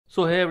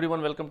So hey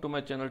everyone, welcome to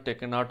my channel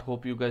Tech and Art.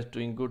 Hope you guys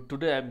doing good.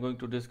 Today I'm going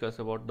to discuss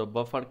about the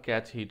buffer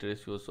catch heat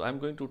ratio. So I'm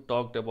going to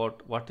talk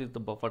about what is the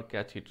buffer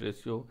catch heat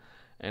ratio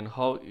and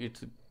how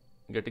it's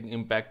getting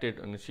impacted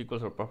on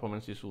SQL or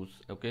performance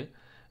issues. Okay,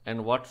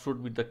 and what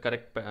should be the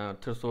correct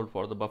threshold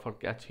for the buffer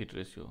catch heat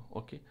ratio.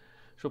 Okay,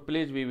 so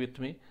please be with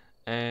me.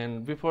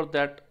 And before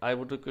that, I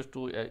would request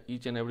to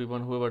each and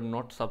everyone whoever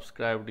not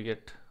subscribed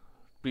yet,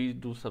 please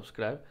do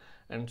subscribe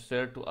and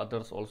share to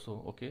others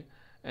also. Okay,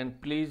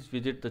 and please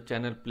visit the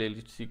channel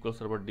playlist SQL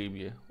Server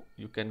DBA.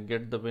 You can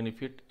get the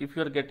benefit if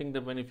you are getting the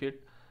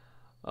benefit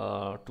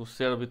to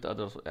share with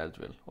others as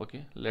well.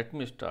 Okay, let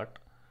me start.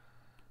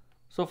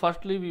 So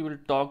firstly we will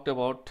talk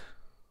about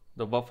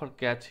the buffer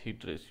catch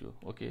heat ratio.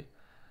 Okay,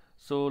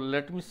 so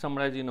let me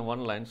summarize in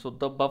one line. So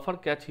the buffer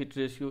catch heat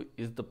ratio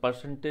is the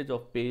percentage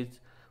of page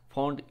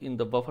found in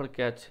the buffer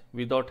cache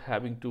without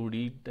having to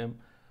read them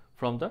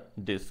from the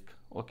disk.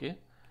 Okay,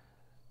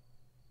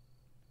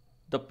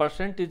 the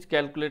percent is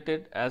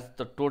calculated as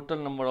the total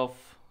number of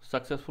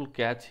successful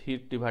cache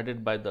hit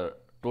divided by the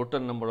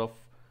total number of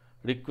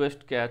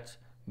request cache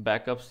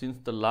backups since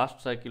the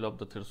last cycle of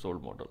the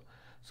threshold model.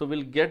 So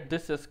we'll get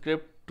this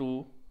script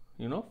to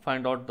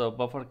find out the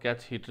buffer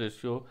cache hit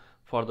ratio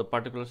for the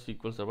particular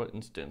SQL Server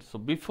instance. So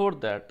before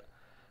that,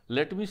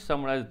 let me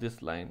summarize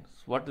this line.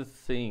 What is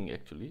saying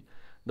actually?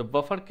 The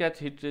buffer cache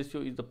hit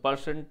ratio is the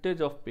percentage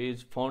of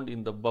page found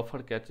in the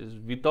buffer caches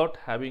without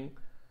having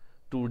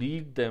to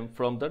read them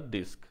from the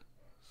disk.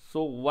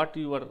 So what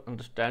you are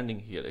understanding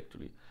here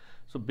actually?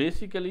 So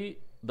basically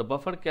the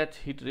buffer cache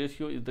hit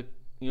ratio is the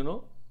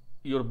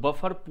your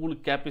buffer pool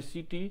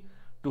capacity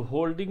to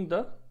holding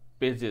the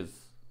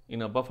pages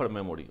in a buffer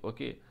memory.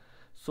 Okay,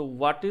 so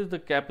what is the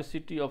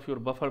capacity of your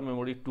buffer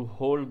memory to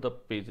hold the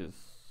pages?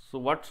 So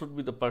what should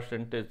be the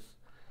percentage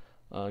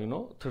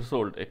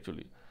threshold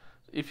actually?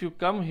 If you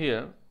come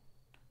here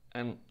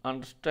and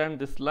understand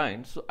this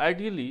line, so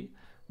ideally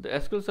the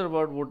SQL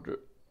Server would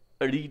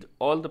read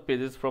all the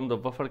pages from the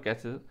buffer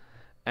caches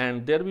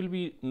and there will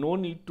be no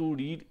need to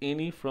read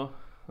any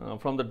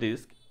from the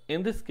disk.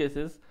 In these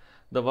cases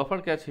the buffer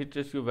cache hit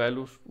ratio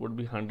value would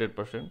be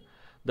 100%.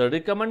 The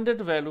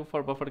recommended value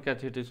for buffer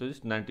cache hit ratio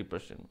is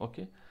 90%.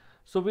 Okay,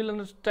 so we'll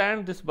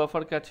understand this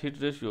buffer cache hit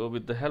ratio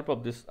with the help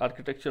of this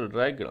architectural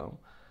diagram.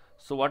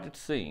 So what it's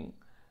saying,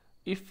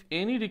 if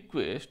any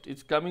request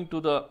is coming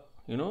to the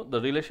the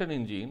relation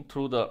engine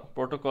through the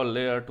protocol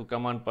layer to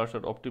command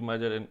parser,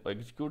 optimizer and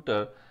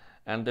executor,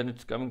 and then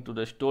it's coming to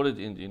the storage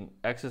engine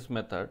access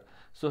method.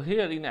 So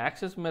here in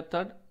access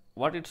method,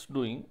 what it's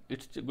doing,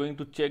 it's going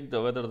to check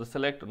the whether the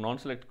select or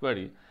non-select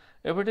query.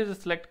 If it is a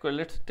select query,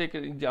 let's take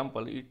an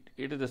example,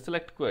 it is a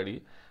select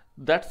query.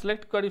 That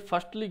select query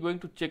firstly going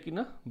to check in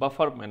a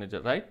buffer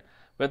manager, right,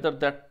 whether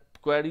that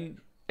query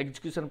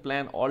execution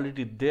plan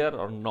already there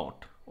or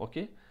not.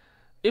 Okay,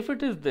 if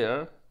it is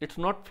there, it's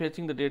not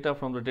fetching the data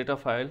from the data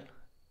file.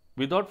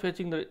 Without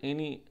fetching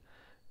any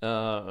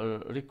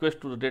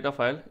request to the data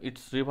file,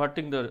 it's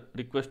reverting the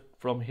request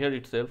from here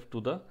itself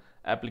to the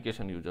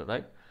application user,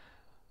 right,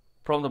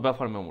 from the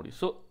buffer memory.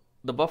 So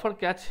the buffer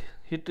cache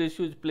hit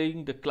ratio is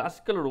playing the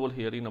classical role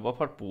here in a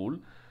buffer pool.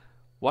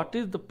 What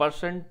is the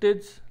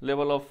percentage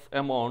level of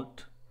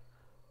amount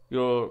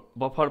your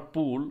buffer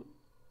pool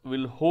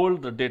will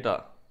hold the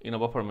data in a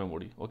buffer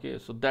memory? Okay,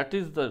 so that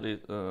is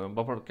the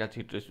buffer cache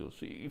hit ratio.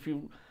 So if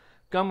you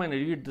come and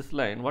read this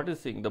line, what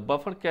is saying, the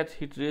buffer cache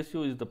hit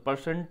ratio is the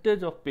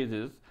percentage of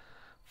pages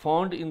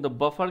found in the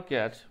buffer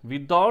cache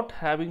without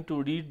having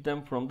to read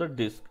them from the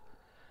disk.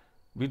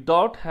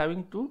 Without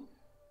having to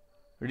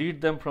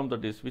read them from the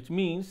disk, which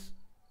means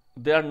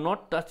they are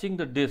not touching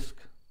the disk.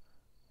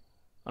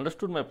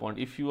 Understood my point?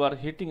 If you are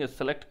hitting a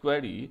select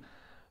query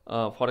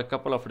for a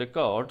couple of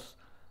records,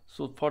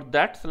 so for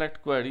that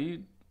select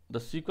query, the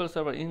SQL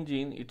Server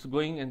engine, it's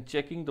going and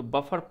checking the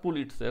buffer pool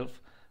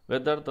itself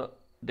whether the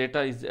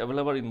data is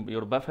available in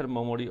your buffer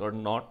memory or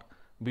not,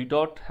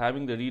 without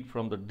having the read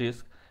from the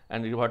disk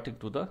and reverting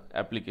to the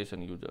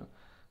application user.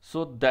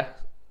 So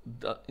that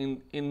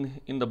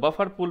in the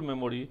buffer pool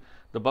memory,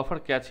 the buffer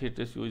cache hit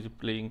ratio is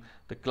playing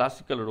the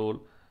classical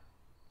role.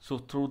 So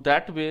through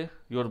that way,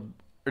 your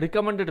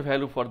recommended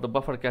value for the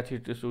buffer cache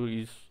hit ratio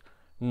is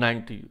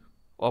 90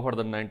 over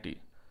the 90.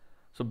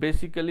 So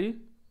basically,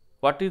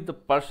 what is the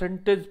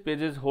percentage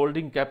pages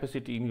holding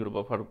capacity in your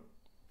buffer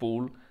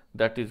pool?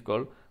 That is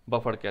called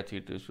buffer cache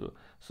hit ratio.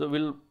 So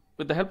we'll,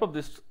 with the help of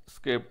this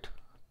script,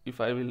 if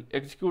I will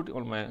execute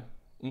on my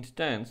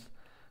instance,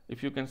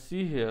 if you can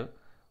see here,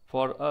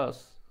 for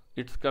us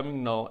it's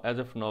coming now as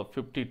of now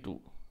 52.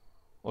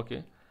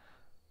 Okay,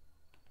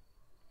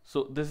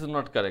 so this is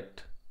not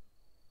correct,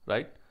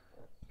 right?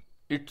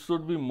 It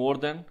should be more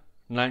than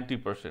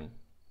 90%.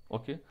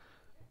 Okay,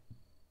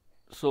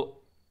 so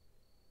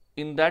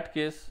in that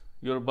case,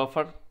 your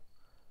buffer,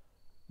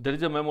 there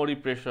is a memory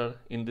pressure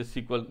in this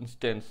SQL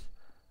instance.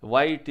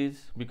 Why it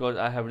is? Because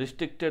I have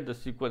restricted the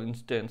SQL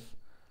instance,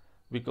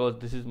 because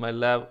this is my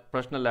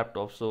personal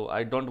laptop, so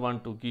I don't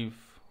want to give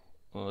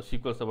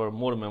SQL Server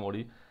more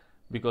memory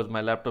because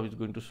my laptop is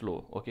going to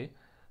slow. Okay,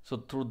 so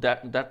through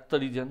that's the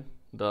reason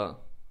the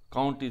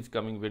count is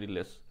coming very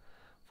less.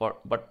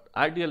 But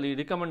ideally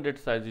recommended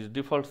size is,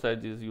 default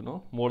size is,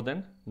 more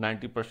than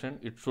 90%.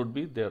 It should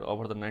be there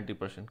over the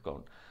 90%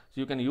 count.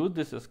 So you can use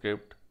this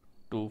script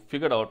to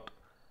figure out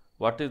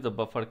what is the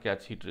buffer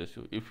cache hit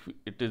ratio. If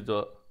it is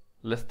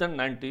less than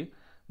 90,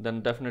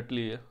 then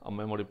definitely a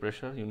memory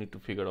pressure you need to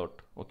figure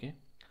out. Okay,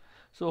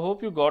 so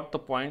hope you got the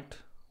point,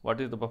 what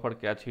is the buffer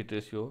cache hit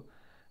ratio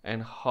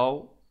and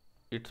how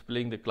it's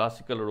playing the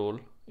classical role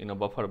in a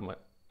buffer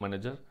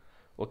manager.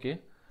 Okay,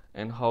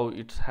 and how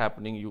it's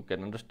happening, you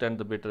can understand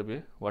the better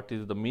way what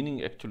is the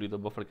meaning actually the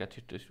buffer cache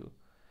hit ratio.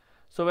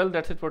 So well,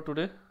 that's it for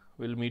today.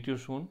 We'll meet you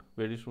soon,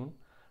 very soon.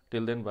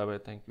 Till then, bye bye,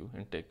 thank you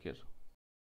and take care.